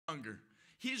hunger.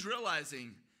 He's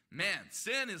realizing, man,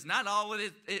 sin is not all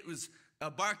it was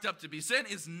barked up to be. Sin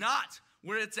is not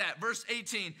where it's at. Verse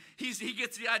 18, he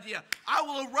gets the idea. I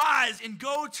will arise and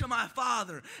go to my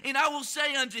father, and I will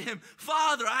say unto him,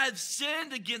 Father, I have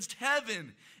sinned against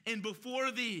heaven and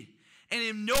before thee, and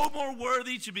am no more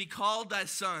worthy to be called thy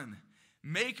son.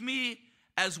 Make me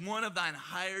as one of thine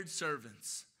hired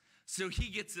servants. So he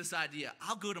gets this idea.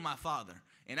 I'll go to my father,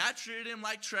 and I treated him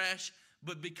like trash,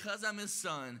 but because I'm his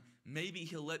son, maybe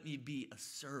he'll let me be a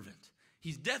servant.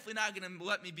 He's definitely not going to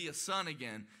let me be a son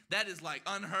again. That is like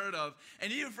unheard of.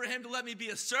 And even for him to let me be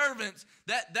a servant,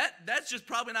 that's just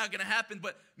probably not going to happen.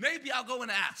 But maybe I'll go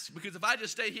and ask, because if I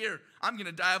just stay here, I'm going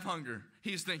to die of hunger.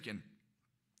 He's thinking.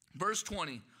 Verse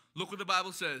 20, look what the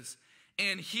Bible says.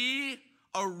 And he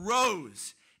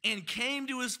arose and came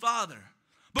to his father.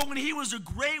 But when he was a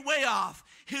great way off,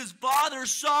 his father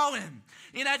saw him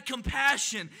and had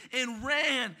compassion and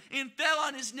ran and fell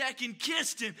on his neck and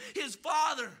kissed him. His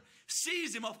father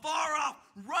sees him afar off,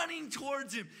 running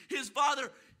towards him. His father,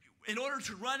 in order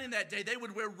to run in that day, they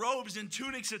would wear robes and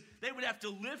tunics, and they would have to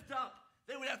lift up.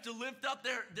 They would have to lift up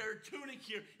their tunic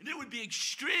here, and it would be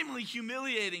extremely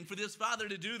humiliating for this father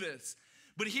to do this.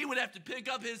 But he would have to pick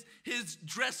up his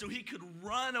dress so he could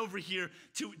run over here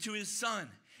to his son.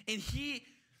 And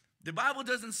the Bible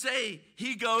doesn't say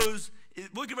he goes.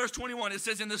 Look at verse 21. It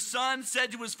says, and the son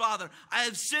said to his father, I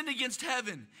have sinned against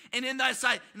heaven and in thy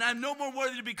sight, and I am no more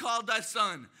worthy to be called thy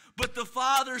son. But the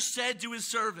father said to his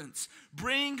servants,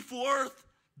 bring forth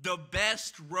the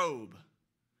best robe.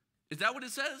 Is that what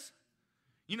it says?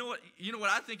 You know what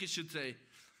I think it should say?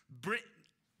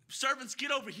 Servants,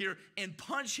 get over here and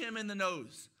punch him in the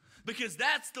nose. Because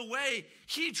that's the way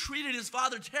he treated his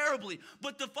father terribly.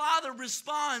 But the father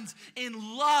responds in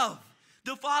love.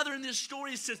 The father in this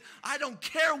story says, I don't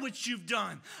care what you've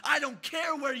done. I don't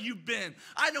care where you've been.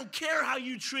 I don't care how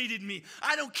you treated me.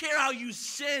 I don't care how you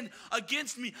sinned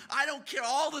against me. I don't care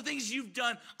all the things you've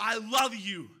done. I love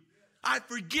you. I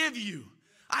forgive you.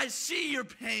 I see your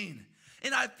pain.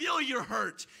 And I feel your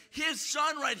hurt. His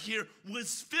son right here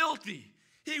was filthy.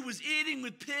 He was eating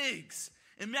with pigs.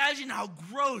 Imagine how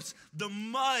gross the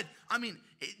mud.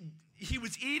 He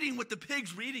was eating what the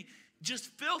pigs were eating. Just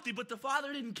filthy, but the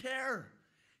father didn't care.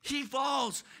 He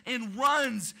falls and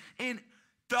runs and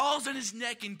falls on his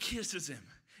neck and kisses him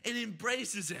and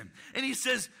embraces him. And he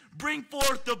says, bring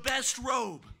forth the best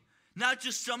robe. Not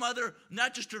just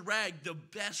a rag, the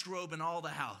best robe in all the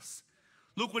house.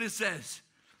 Look what it says.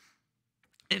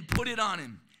 And put it on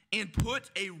him, and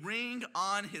put a ring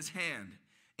on his hand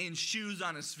and shoes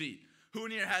on his feet. Who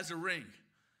in here has a ring?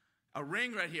 A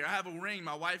ring right here. I have a ring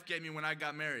my wife gave me when I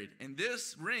got married. And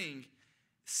this ring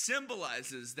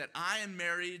symbolizes that I am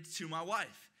married to my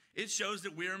wife. It shows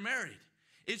that we are married.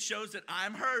 It shows that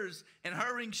I'm hers, and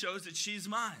her ring shows that she's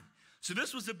mine. So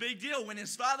this was a big deal when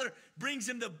his father brings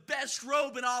him the best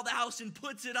robe in all the house and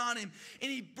puts it on him.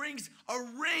 And he brings a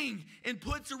ring and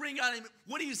puts a ring on him.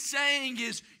 What he's saying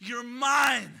is, you're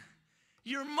mine.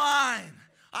 You're mine.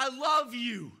 I love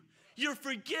you. You're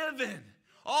forgiven.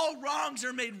 All wrongs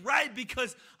are made right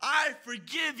because I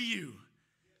forgive you.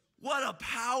 What a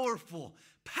powerful,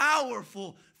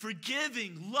 powerful,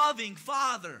 forgiving, loving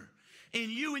father. And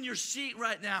you in your seat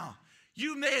right now,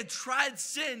 you may have tried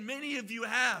sin. Many of you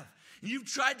have. And you've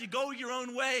tried to go your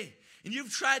own way. And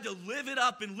you've tried to live it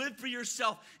up and live for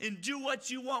yourself and do what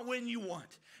you want when you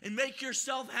want. And make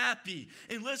yourself happy.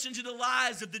 And listen to the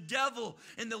lies of the devil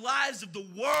and the lies of the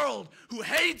world who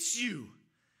hates you.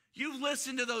 You've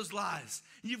listened to those lies.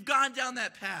 You've gone down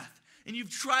that path. And you've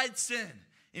tried sin.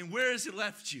 And where has it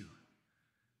left you?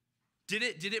 Did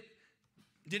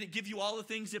it give you all the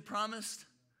things it promised?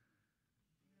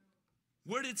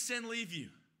 Where did sin leave you?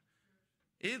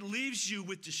 It leaves you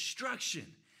with destruction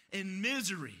and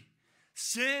misery.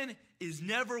 Sin is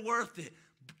never worth it.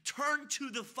 Turn to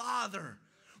the Father.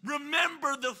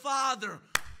 Remember the Father.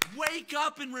 Wake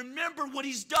up and remember what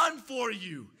He's done for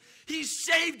you. He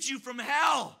saved you from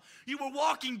hell. You were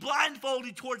walking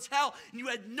blindfolded towards hell, and you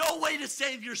had no way to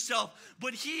save yourself.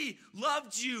 But He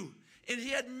loved you, and He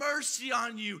had mercy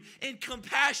on you and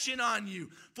compassion on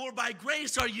you. For by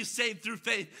grace are you saved through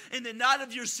faith, and that not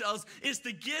of yourselves is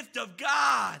the gift of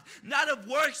God, not of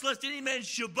works, lest any man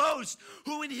should boast.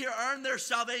 Who in here earned their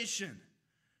salvation?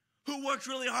 Who worked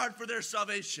really hard for their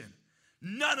salvation?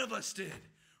 None of us did.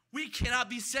 We cannot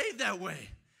be saved that way.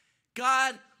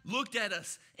 God looked at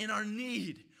us in our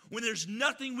need when there's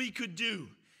nothing we could do,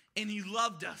 and He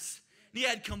loved us. And He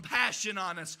had compassion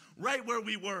on us right where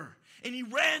we were. And He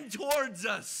ran towards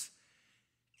us.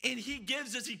 And He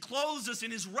clothes us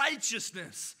in His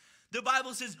righteousness. The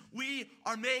Bible says we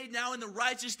are made now in the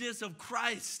righteousness of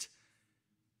Christ.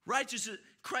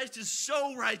 Christ is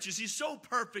so righteous. He's so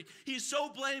perfect. He's so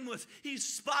blameless. He's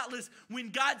spotless. When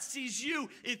God sees you,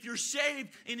 if you're saved,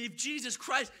 and if Jesus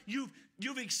Christ,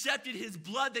 you've accepted his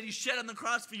blood that he shed on the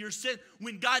cross for your sin.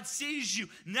 When God sees you,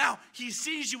 now he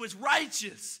sees you as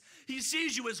righteous. He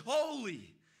sees you as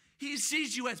holy. He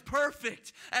sees you as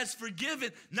perfect, as forgiven,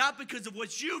 not because of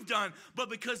what you've done, but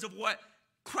because of what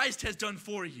Christ has done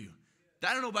for you.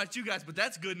 I don't know about you guys, but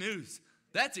that's good news.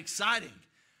 That's exciting.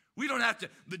 We don't have to,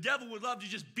 the devil would love to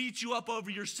just beat you up over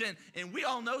your sin. And we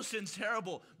all know sin's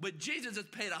terrible, but Jesus has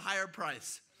paid a higher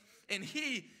price. And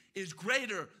he is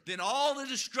greater than all the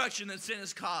destruction that sin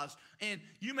has caused. And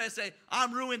you may say,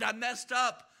 I'm ruined, I messed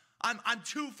up. I'm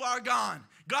too far gone.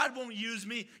 God won't use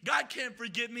me. God can't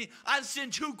forgive me. I've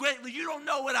sinned too greatly. You don't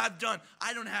know what I've done.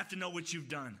 I don't have to know what you've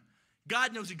done.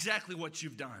 God knows exactly what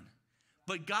you've done.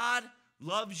 But God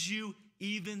loves you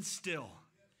even still.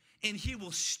 And he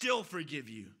will still forgive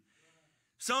you.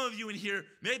 Some of you in here,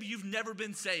 maybe you've never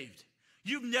been saved.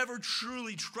 You've never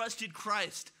truly trusted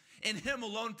Christ and him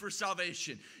alone for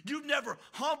salvation. You've never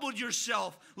humbled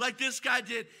yourself like this guy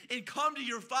did and come to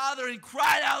your Father and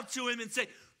cried out to him and say,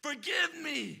 forgive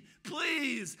me,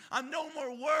 please. I'm no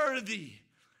more worthy.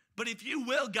 But if you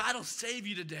will, God will save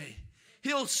you today.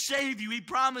 He'll save you. He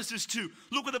promises to.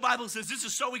 Look what the Bible says. This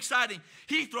is so exciting.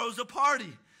 He throws a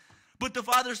party. But the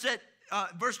Father said,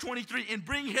 verse 23, and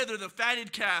bring hither the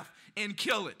fatted calf and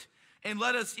kill it, and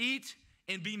let us eat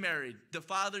and be married. The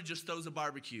Father just throws a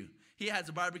barbecue. He has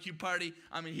a barbecue party.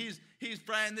 I mean, he's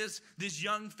frying this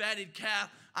young fatted calf.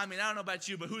 I mean, I don't know about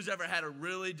you, but who's ever had a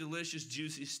really delicious,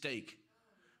 juicy steak?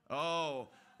 Oh,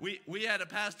 we had a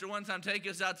pastor one time take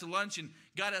us out to lunch and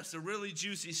got us a really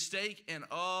juicy steak, and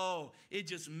oh, it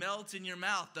just melts in your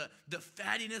mouth, the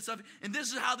fattiness of it. And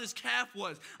this is how this calf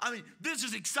was. I mean, this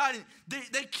is exciting.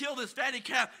 They kill this fatted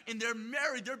calf, and they're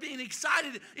married. They're being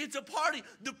excited. It's a party.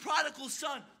 The prodigal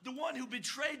son, the one who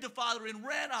betrayed the father and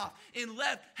ran off and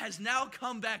left, has now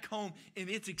come back home, and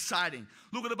it's exciting.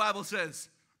 Look what the Bible says.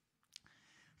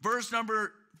 Verse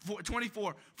number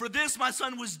 24. For this my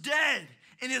son was dead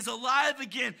and is alive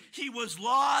again. He was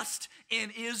lost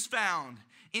and is found.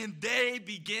 And they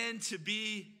began to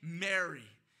be merry.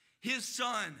 His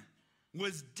son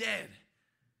was dead.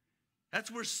 That's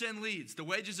where sin leads. The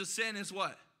wages of sin is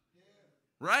what? Yeah.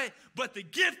 Right? But the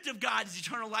gift of God is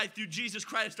eternal life through Jesus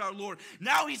Christ our Lord.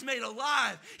 Now he's made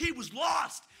alive. He was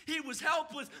lost. He was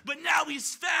helpless. But now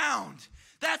he's found.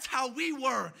 That's how we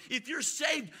were. If you're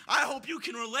saved, I hope you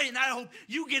can relate, and I hope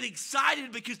you get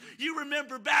excited because you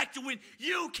remember back to when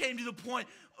you came to the point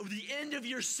of the end of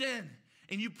your sin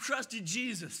and you trusted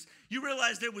Jesus. You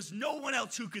realized there was no one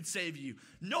else who could save you,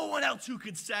 no one else who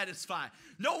could satisfy,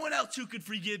 no one else who could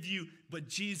forgive you, but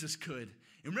Jesus could.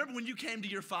 And remember when you came to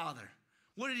your Father,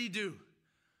 what did he do?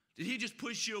 Did he just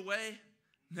push you away?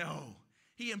 No.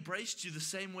 He embraced you the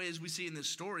same way as we see in this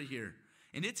story here,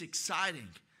 and it's exciting.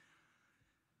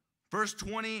 Verse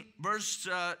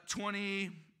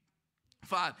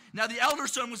 25. Now the elder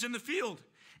son was in the field,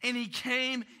 and he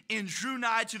came and drew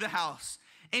nigh to the house,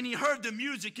 and he heard the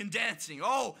music and dancing.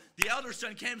 Oh, the elder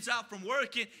son comes out from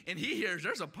working, and he hears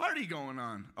there's a party going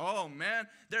on. Oh, man,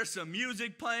 there's some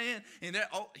music playing, and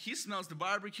he smells the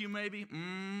barbecue maybe.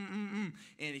 And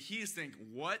he's thinking,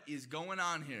 what is going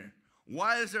on here?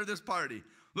 Why is there this party?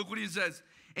 Look what he says.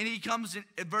 And he comes in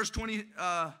at verse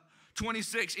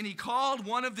 26, and he called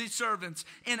one of the servants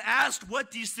and asked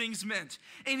what these things meant.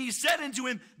 And he said unto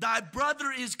him, thy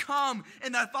brother is come,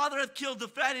 and thy father hath killed the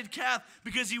fatted calf,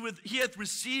 because he hath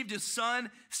received his son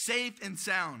safe and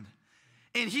sound.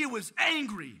 And he was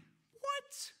angry.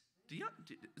 What? Is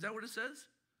that what it says?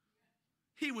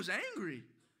 He was angry.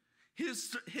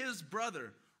 His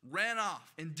brother ran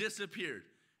off and disappeared.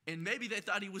 And maybe they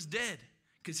thought he was dead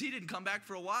because he didn't come back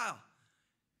for a while.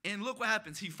 And look what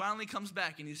happens. He finally comes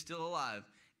back and he's still alive.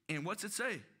 And what's it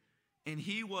say? And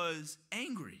he was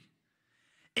angry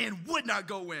and would not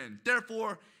go in.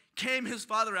 Therefore came his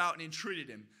father out and entreated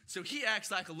him. So he acts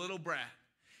like a little brat.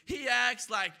 He acts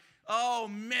like, oh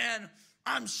man,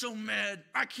 I'm so mad.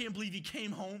 I can't believe he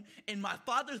came home and my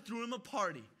father threw him a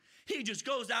party. He just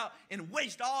goes out and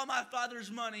wastes all my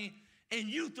father's money and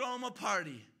you throw him a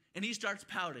party. And he starts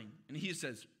pouting and he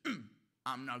says,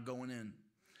 I'm not going in.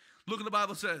 Look what the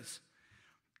Bible says.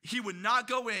 He would not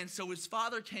go in, so his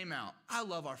father came out. I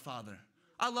love our Father.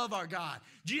 I love our God.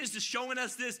 Jesus is showing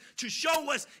us this to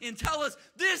show us and tell us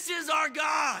this is our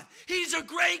God. He's a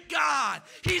great God.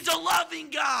 He's a loving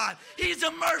God. He's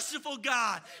a merciful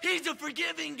God. He's a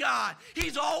forgiving God.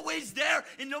 He's always there,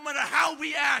 and no matter how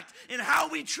we act and how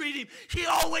we treat him, he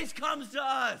always comes to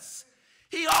us.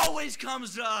 He always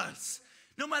comes to us.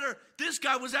 No matter, this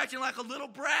guy was acting like a little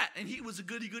brat, and he was a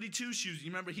goody-goody two-shoes.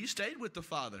 You remember, he stayed with the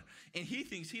father, and he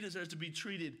thinks he deserves to be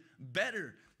treated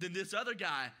better than this other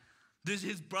guy,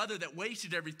 his brother that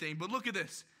wasted everything. But look at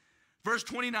this. Verse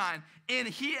 29, and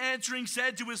he answering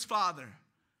said to his father,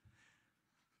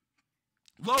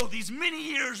 lo, these many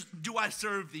years do I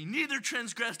serve thee, neither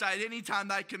transgressed I at any time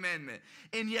thy commandment,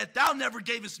 and yet thou never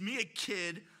gavest me a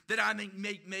kid that I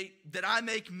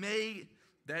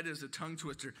that is a tongue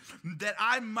twister, that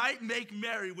I might make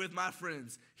merry with my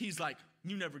friends. He's like,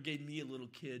 you never gave me a little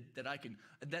kid that I can,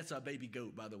 that's a baby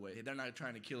goat, by the way. They're not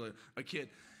trying to kill a kid.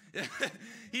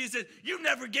 He said, you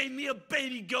never gave me a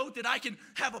baby goat that I can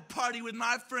have a party with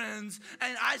my friends,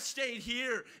 and I stayed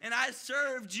here, and I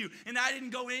served you, and I didn't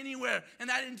go anywhere, and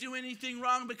I didn't do anything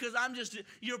wrong because I'm just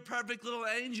your perfect little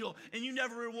angel, and you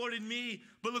never rewarded me.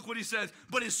 But look what he says,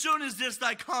 but as soon as this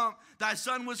thy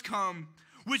son was come,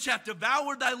 which hath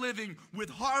devoured thy living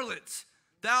with harlots,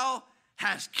 thou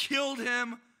hast killed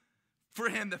him for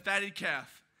him the fatted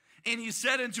calf. And he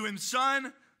said unto him,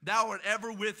 son, thou art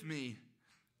ever with me,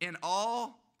 and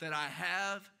all that I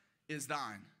have is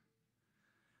thine.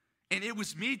 And it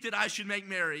was meet that I should make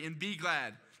merry and be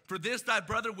glad. For this thy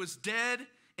brother was dead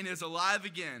and is alive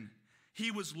again.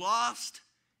 He was lost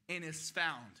and is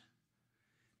found.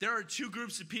 There are two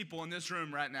groups of people in this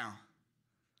room right now.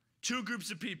 Two groups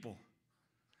of people.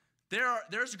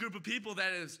 There's a group of people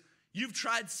that is, you've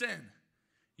tried sin.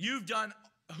 You've done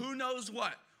who knows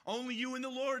what. Only you and the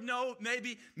Lord know,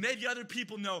 maybe other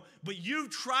people know, but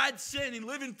you've tried sin and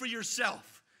living for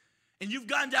yourself, and you've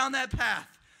gone down that path.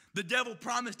 The devil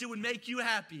promised it would make you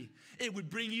happy. It would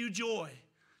bring you joy.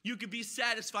 You could be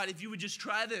satisfied if you would just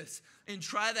try this and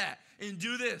try that and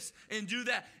do this and do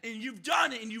that. And you've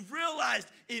done it, and you've realized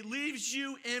it leaves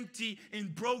you empty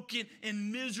and broken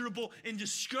and miserable and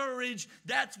discouraged.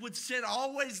 That's what sin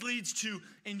always leads to,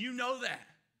 and you know that.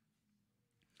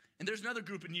 And there's another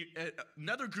group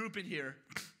in here.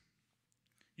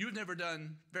 You've never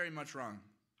done very much wrong.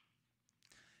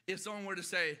 If someone were to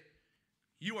say,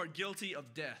 you are guilty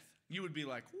of death, you would be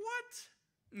like, what?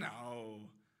 No.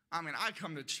 I mean, I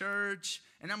come to church,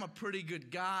 and I'm a pretty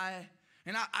good guy,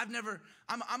 and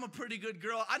I'm a pretty good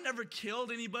girl. I've never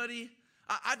killed anybody.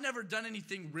 I've never done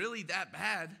anything really that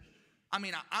bad. I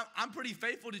mean, I'm pretty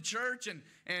faithful to church,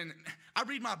 and I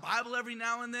read my Bible every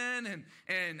now and then,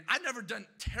 and I've never done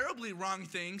terribly wrong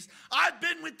things. I've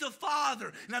been with the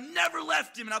Father, and I've never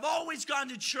left him, and I've always gone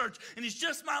to church, and it's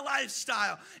just my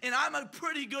lifestyle, and I'm a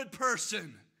pretty good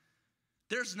person.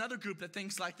 There's another group that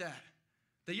thinks like that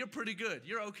you're pretty good,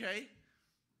 you're okay.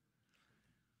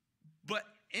 But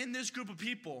in this group of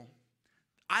people,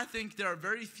 I think there are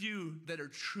very few that are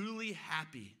truly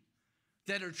happy,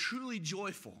 that are truly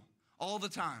joyful all the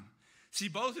time. See,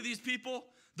 both of these people,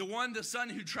 the son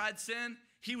who tried sin,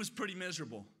 he was pretty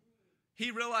miserable.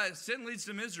 He realized sin leads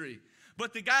to misery.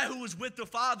 But the guy who was with the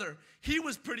Father, he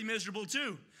was pretty miserable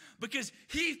too, because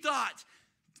he thought,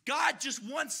 I just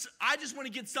want to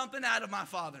get something out of my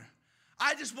Father.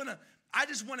 I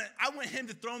want him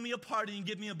to throw me a party and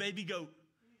give me a baby goat.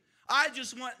 I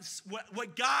just want what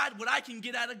I can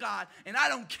get out of God, and I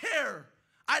don't care.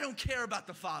 I don't care about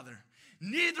the Father.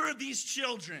 Neither of these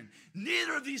children,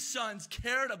 neither of these sons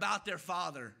cared about their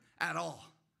father at all.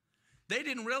 They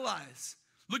didn't realize.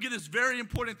 Look at this very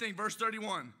important thing, verse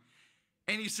 31.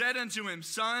 And he said unto him,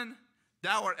 son,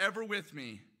 thou art ever with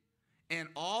me, and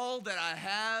all that I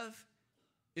have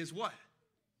is what?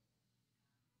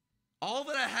 All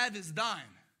that I have is thine.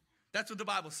 That's what the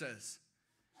Bible says.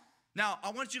 Now,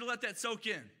 I want you to let that soak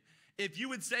in. If you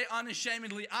would say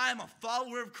unashamedly, I am a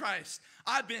follower of Christ.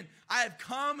 I have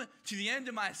come to the end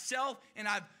of myself, and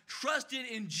I've trusted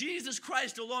in Jesus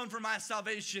Christ alone for my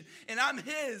salvation, and I'm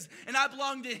his, and I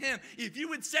belong to him. If you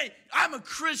would say, I'm a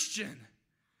Christian,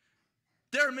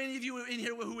 there are many of you in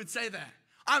here who would say that.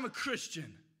 I'm a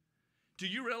Christian. Do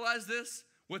you realize this?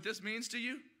 What this means to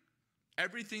you?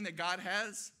 Everything that God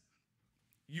has,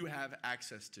 you have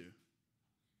access to.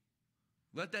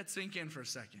 Let that sink in for a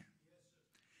second.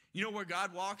 You know where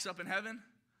God walks up in heaven?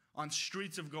 On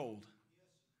streets of gold.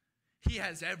 He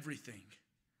has everything.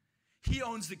 He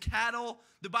owns the cattle,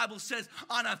 the Bible says,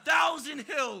 on 1,000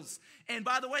 hills. And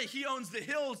by the way, he owns the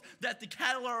hills that the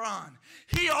cattle are on.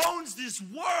 He owns this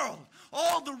world,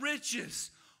 all the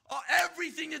riches,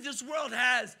 everything that this world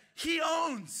has, he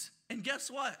owns. And guess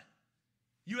what?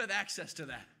 You have access to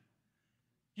that.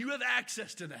 You have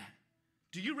access to that.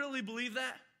 Do you really believe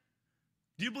that?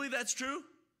 Do you believe that's true?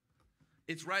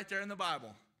 It's right there in the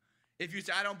Bible. If you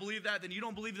say, I don't believe that, then you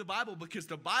don't believe the Bible, because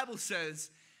the Bible says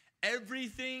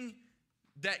everything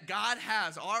that God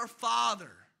has, our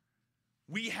Father,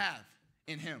 we have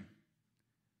in him.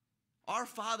 Our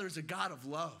Father is a God of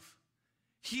love.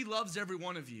 He loves every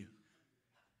one of you.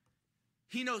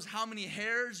 He knows how many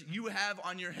hairs you have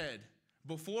on your head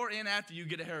before and after you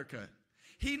get a haircut.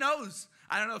 He knows.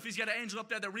 I don't know if he's got an angel up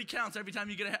there that recounts every time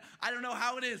you get a haircut. I don't know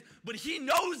how it is, but he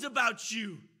knows about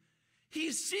you.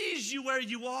 He sees you where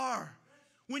you are.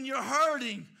 When you're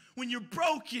hurting, when you're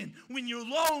broken, when you're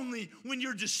lonely, when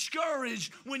you're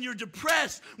discouraged, when you're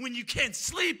depressed, when you can't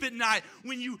sleep at night,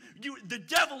 when the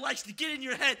devil likes to get in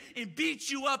your head and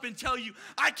beat you up and tell you,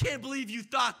 I can't believe you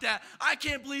thought that. I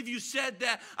can't believe you said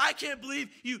that. I can't believe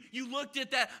you looked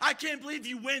at that. I can't believe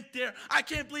you went there. I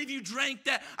can't believe you drank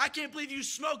that. I can't believe you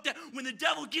smoked that. When the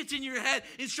devil gets in your head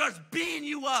and starts beating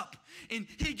you up, and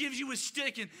he gives you a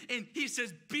stick and he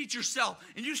says, beat yourself,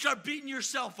 and you start beating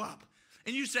yourself up,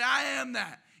 and you say, I am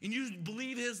that. And you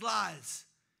believe his lies.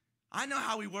 I know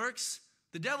how he works.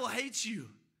 The devil hates you.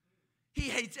 He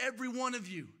hates every one of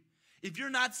you. If you're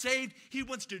not saved, he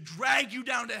wants to drag you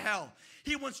down to hell.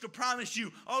 He wants to promise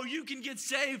you, oh, you can get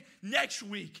saved next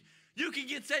week. You can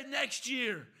get saved next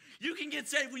year. You can get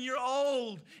saved when you're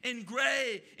old and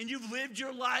gray and you've lived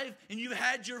your life and you've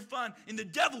had your fun. And the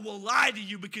devil will lie to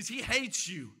you because he hates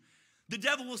you. The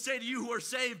devil will say to you who are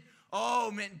saved,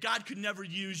 oh, man, God could never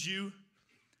use you.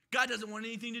 God doesn't want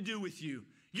anything to do with you.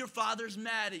 Your Father's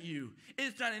mad at you.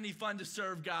 It's not any fun to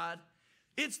serve God.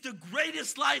 It's the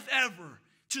greatest life ever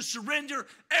to surrender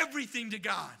everything to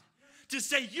God. To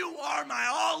say, you are my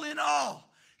all in all.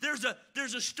 There's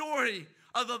a story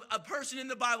of a person in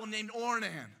the Bible named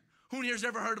Ornan. Who here's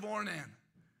ever heard of Ornan?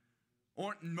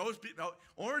 Most people.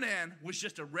 Ornan was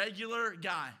just a regular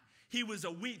guy. He was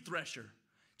a wheat thresher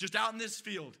just out in this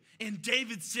field. And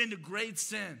David sinned a great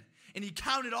sin. And he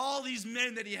counted all these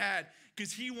men that he had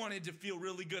because he wanted to feel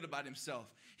really good about himself.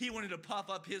 He wanted to puff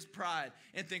up his pride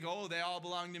and think, oh, they all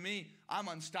belong to me. I'm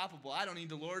unstoppable. I don't need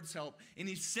the Lord's help. And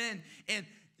he sinned. And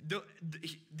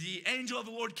the angel of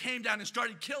the Lord came down and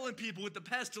started killing people with the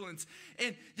pestilence.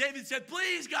 And David said,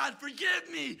 please, God,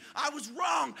 forgive me. I was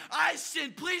wrong. I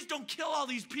sinned. Please don't kill all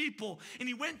these people. And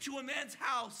he went to a man's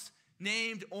house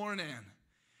named Ornan.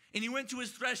 And he went to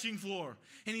his threshing floor.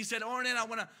 And he said, Ornan,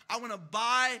 I want to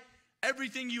buy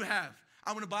everything you have.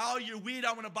 I want to buy all your wheat.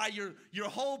 I want to buy your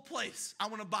whole place. I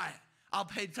want to buy it. I'll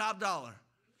pay top dollar.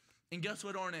 And guess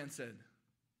what Ornan said?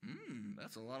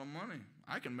 That's a lot of money.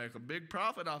 I can make a big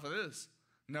profit off of this.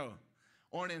 No.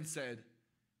 Ornan said,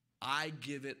 I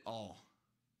give it all.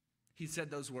 He said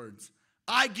those words.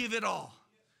 I give it all.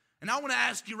 And I want to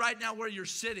ask you right now where you're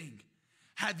sitting.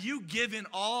 Have you given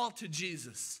all to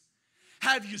Jesus?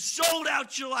 Have you sold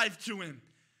out your life to him?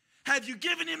 Have you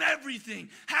given him everything?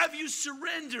 Have you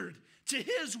surrendered to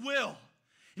his will?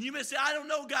 And you may say, I don't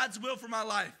know God's will for my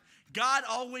life. God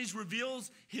always reveals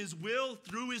his will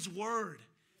through his word.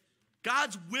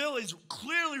 God's will is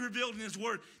clearly revealed in his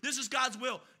word. This is God's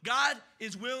will. God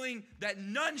is willing that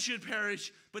none should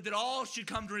perish, but that all should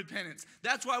come to repentance.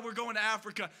 That's why we're going to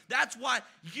Africa. That's why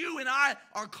you and I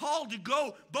are called to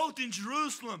go both in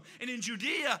Jerusalem and in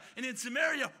Judea and in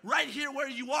Samaria, right here where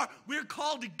you are. We're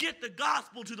called to get the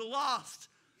gospel to the lost.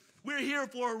 We're here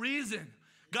for a reason.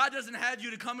 God doesn't have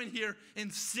you to come in here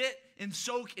and sit and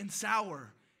soak and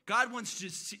sour. God wants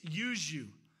to use you.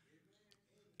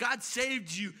 God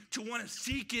saved you to want to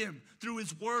seek him through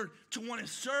his word, to want to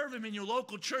serve him in your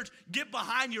local church. Get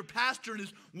behind your pastor and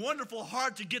his wonderful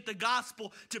heart to get the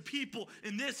gospel to people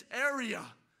in this area.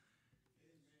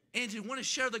 And to want to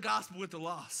share the gospel with the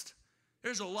lost.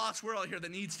 There's a lost world here that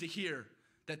needs to hear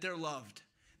that they're loved.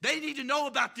 They need to know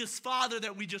about this Father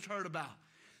that we just heard about.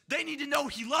 They need to know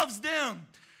he loves them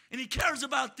and he cares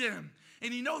about them.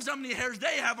 And he knows how many hairs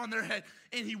they have on their head.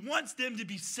 And he wants them to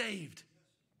be saved.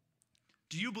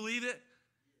 Do you believe it?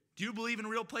 Do you believe in a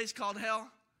real place called hell?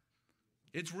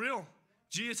 It's real.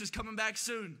 Jesus is coming back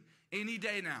soon, any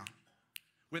day now.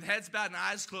 With heads bowed and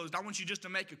eyes closed, I want you just to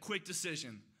make a quick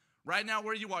decision. Right now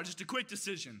where you are, just a quick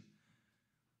decision.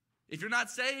 If you're not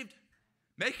saved,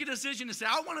 make a decision to say,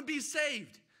 I want to be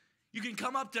saved. You can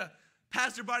come up to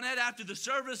Pastor Barnett after the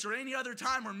service or any other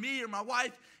time, or me or my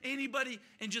wife, anybody,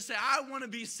 and just say, I want to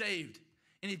be saved.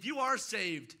 And if you are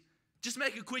saved, just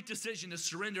make a quick decision to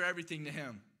surrender everything to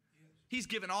him. He's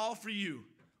given all for you.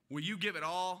 Will you give it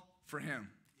all for him?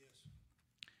 Yes.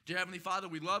 Dear Heavenly Father,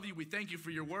 we love you. We thank you for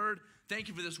your word. Thank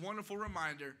you for this wonderful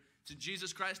reminder. It's in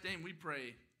Jesus Christ's name we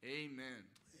pray. Amen.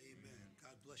 Amen.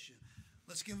 God bless you.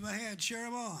 Let's give him a hand. Cheer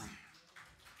him on.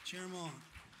 Cheer him on.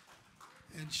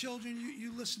 And children,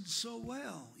 you listened so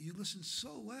well. You listened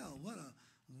so well. What a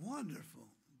wonderful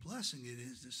blessing it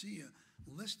is to see you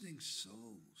listening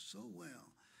so well.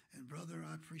 And brother,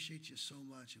 I appreciate you so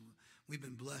much. And we've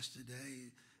been blessed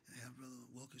today to have Brother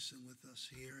Wilkerson with us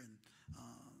here. And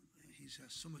He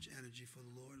has so much energy for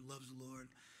the Lord, loves the Lord,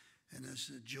 and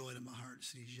that's a joy to my heart to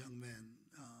see these young men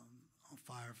on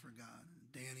fire for God.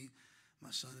 Danny,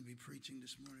 my son, will be preaching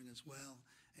this morning as well,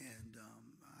 and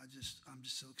I'm just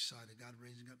so excited. God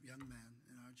raising up young men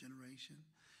in our generation,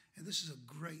 and this is a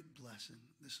great blessing.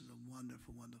 This is a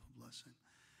wonderful, wonderful blessing.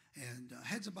 And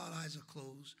heads are bowed, eyes are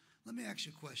closed. Let me ask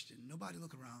you a question. Nobody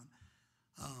look around.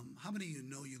 How many of you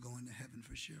know you're going to heaven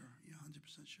for sure? You're 100%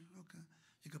 sure? Okay.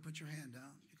 You can put your hand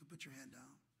down. You can put your hand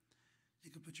down. You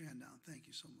can put your hand down. Thank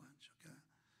you so much. Okay.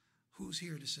 Who's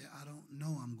here to say, I don't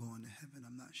know I'm going to heaven.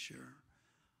 I'm not sure.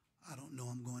 I don't know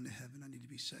I'm going to heaven. I need to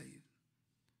be saved.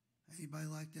 Anybody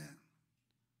like that?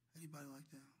 Anybody like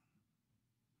that?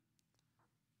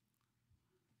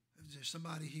 If there's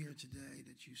somebody here today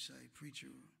that you say, preacher,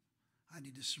 I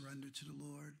need to surrender to the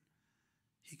Lord.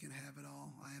 He can have it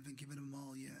all. I haven't given him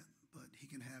all yet, but he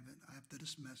can have it. After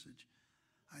this message,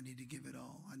 I need to give it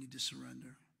all. I need to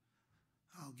surrender.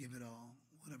 I'll give it all,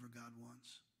 whatever God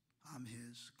wants. I'm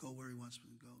his. Go where he wants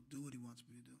me to go. Do what he wants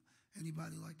me to do.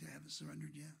 Anybody like that haven't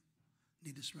surrendered yet?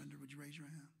 Need to surrender? Would you raise your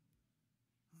hand?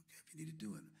 Okay, if you need to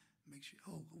do it, make sure.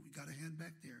 Oh, we got a hand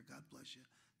back there. God bless you.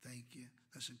 Thank you.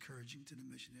 That's encouraging to the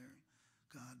missionary.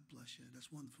 God bless you.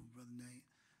 That's wonderful, Brother Nate.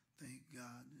 Thank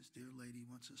God. This dear lady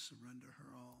wants to surrender her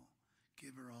all.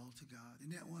 Give her all to God.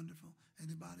 Isn't that wonderful?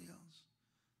 Anybody else?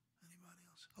 Anybody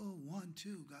else? Oh, one,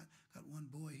 two. Got one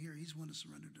boy here. He's one to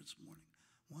surrender this morning.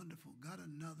 Wonderful. Got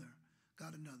another.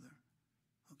 Got another.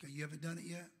 Okay, you haven't done it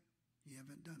yet? You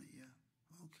haven't done it yet.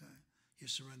 Okay. You're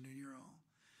surrendering your all.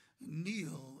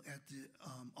 Kneel at the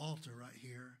altar right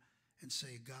here and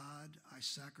say, God, I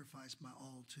sacrifice my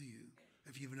all to you.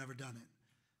 If you've never done it.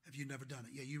 If you've never done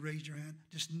it. Yeah, you raised your hand.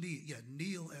 Just kneel. Yeah,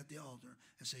 kneel at the altar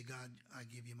and say, God, I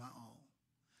give you my all.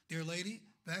 Dear lady,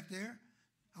 back there,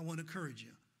 I want to encourage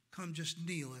you. Come just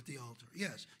kneel at the altar.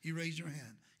 Yes, you raised your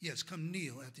hand. Yes, come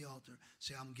kneel at the altar.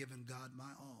 Say, I'm giving God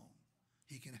my all.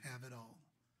 He can have it all.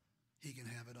 He can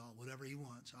have it all. Whatever he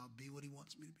wants, I'll be what he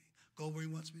wants me to be. Go where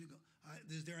he wants me to go.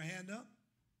 Is there a hand up?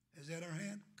 Is that our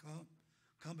hand? Come.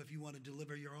 Come if you want to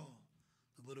deliver your all.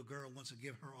 The little girl wants to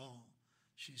give her all.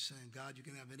 She's saying, God, you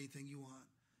can have anything you want.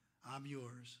 I'm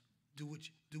yours. Do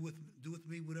with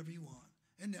me whatever you want.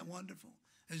 Isn't that wonderful?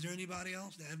 Is there anybody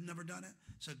else that have never done it?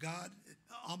 So God,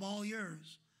 I'm all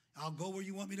yours. I'll go where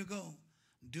you want me to go.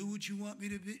 Do what you want me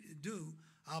to do.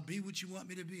 I'll be what you want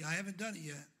me to be. I haven't done it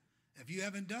yet. If you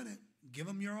haven't done it, give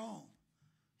him your all.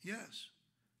 Yes.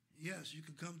 Yes, you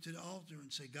can come to the altar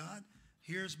and say, God,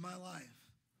 here's my life.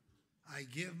 I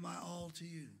give my all to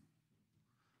you.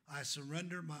 I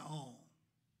surrender my all.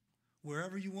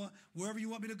 Wherever you want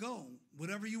me to go,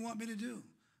 whatever you want me to do.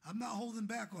 I'm not holding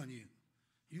back on you.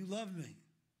 You love me.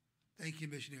 Thank you,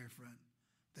 missionary friend.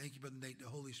 Thank you, Brother Nate. The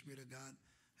Holy Spirit of God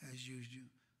has used you.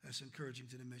 That's encouraging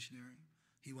to the missionary.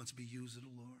 He wants to be used of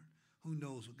the Lord. Who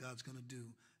knows what God's going to do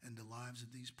in the lives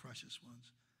of these precious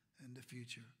ones in the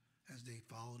future as they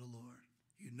follow the Lord.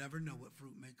 You never know what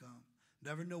fruit may come.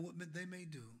 Never know what they may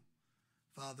do.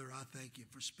 Father, I thank you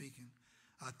for speaking.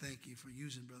 I thank you for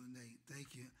using Brother Nate.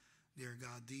 Thank you, dear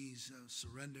God, these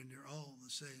surrendering their all to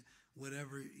say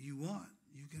whatever you want,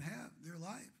 you can have their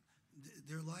life.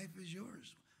 Their life is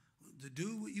yours. To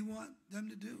do what you want them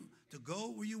to do. To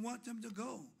go where you want them to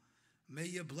go. May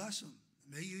you bless them.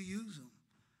 May you use them.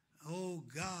 Oh,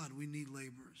 God, we need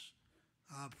laborers.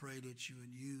 I pray that you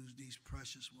would use these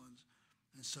precious ones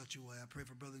in such a way. I pray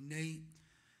for Brother Nate.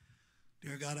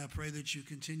 Dear God, I pray that you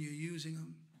continue using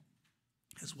him,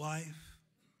 his wife,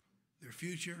 their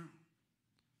future.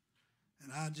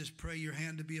 And I just pray your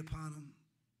hand to be upon them.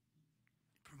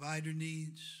 Provide their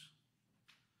needs.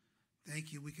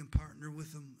 Thank you, we can partner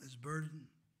with them as burden.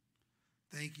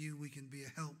 Thank you, we can be a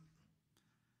help.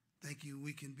 Thank you,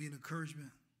 we can be an encouragement.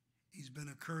 He's been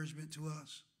encouragement to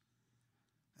us.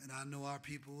 And I know our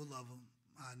people will love him.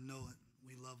 I know it.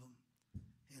 We love him.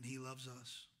 And he loves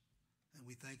us. And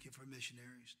we thank you for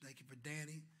missionaries. Thank you for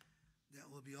Danny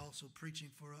that will be also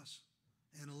preaching for us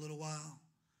in a little while.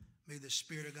 May the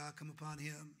Spirit of God come upon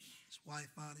him, his wife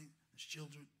Bonnie, his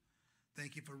children.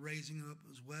 Thank you for raising him up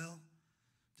as well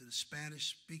to the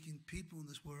Spanish-speaking people in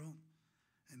this world.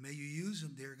 And may you use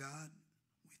them, dear God.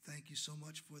 We thank you so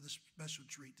much for this special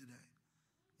treat today.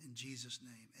 In Jesus'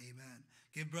 name, amen.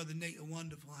 Give Brother Nate a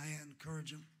wonderful hand.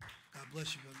 Encourage him. God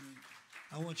bless you, Brother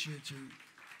Nate. I want you to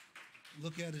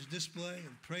look at his display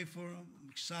and pray for him. I'm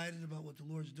excited about what the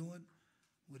Lord's doing,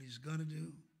 what he's going to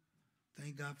do.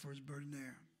 Thank God for his burden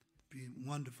there. Be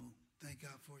wonderful. Thank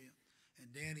God for you.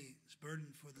 And Danny is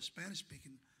burdened for the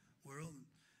Spanish-speaking world.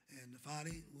 And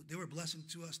Fadi, they were a blessing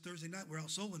to us Thursday night. We're out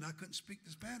soloing. I couldn't speak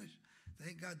the Spanish.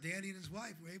 Thank God Danny and his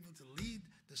wife were able to lead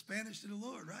the Spanish to the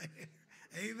Lord right here.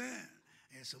 Amen.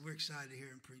 And so we're excited to hear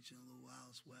him preach in a little while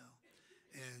as well.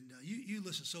 And you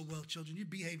listen so well, children. You're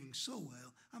behaving so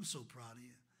well. I'm so proud of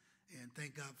you. And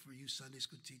thank God for you Sunday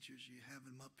school teachers. You have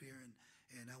them up here. And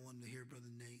I wanted to hear Brother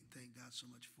Nate. Thank God so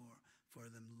much for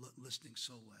them listening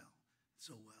so well.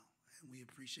 So well. And we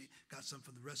appreciate. Got some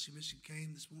from the rescue mission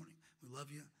came this morning. We love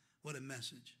you. What a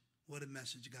message. What a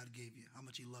message God gave you. How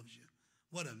much he loves you.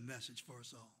 What a message for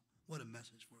us all. What a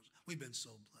message for us. We've been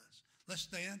so blessed. Let's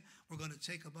stand. We're going to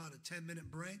take about a 10-minute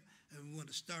break. And we want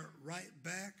to start right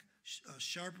back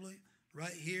sharply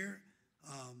right here.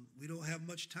 We don't have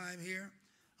much time here.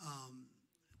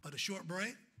 But a short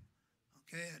break.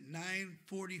 Okay, at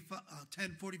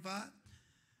 10:45.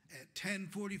 At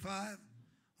 10:45,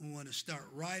 we want to start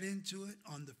right into it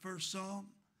on the first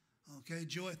song. Okay,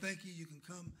 Joy, thank you. You can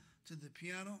come to the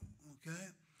piano.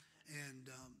 Okay, and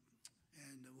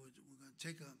we're going to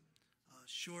take a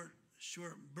short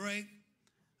break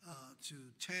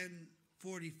to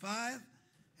 10:45,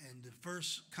 and the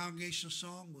first congregational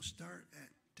song will start at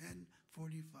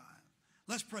 10:45.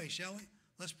 Let's pray, shall we?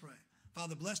 Let's pray.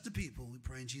 Father, bless the people. We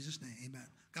pray in Jesus' name. Amen.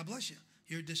 God bless you.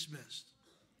 You're dismissed.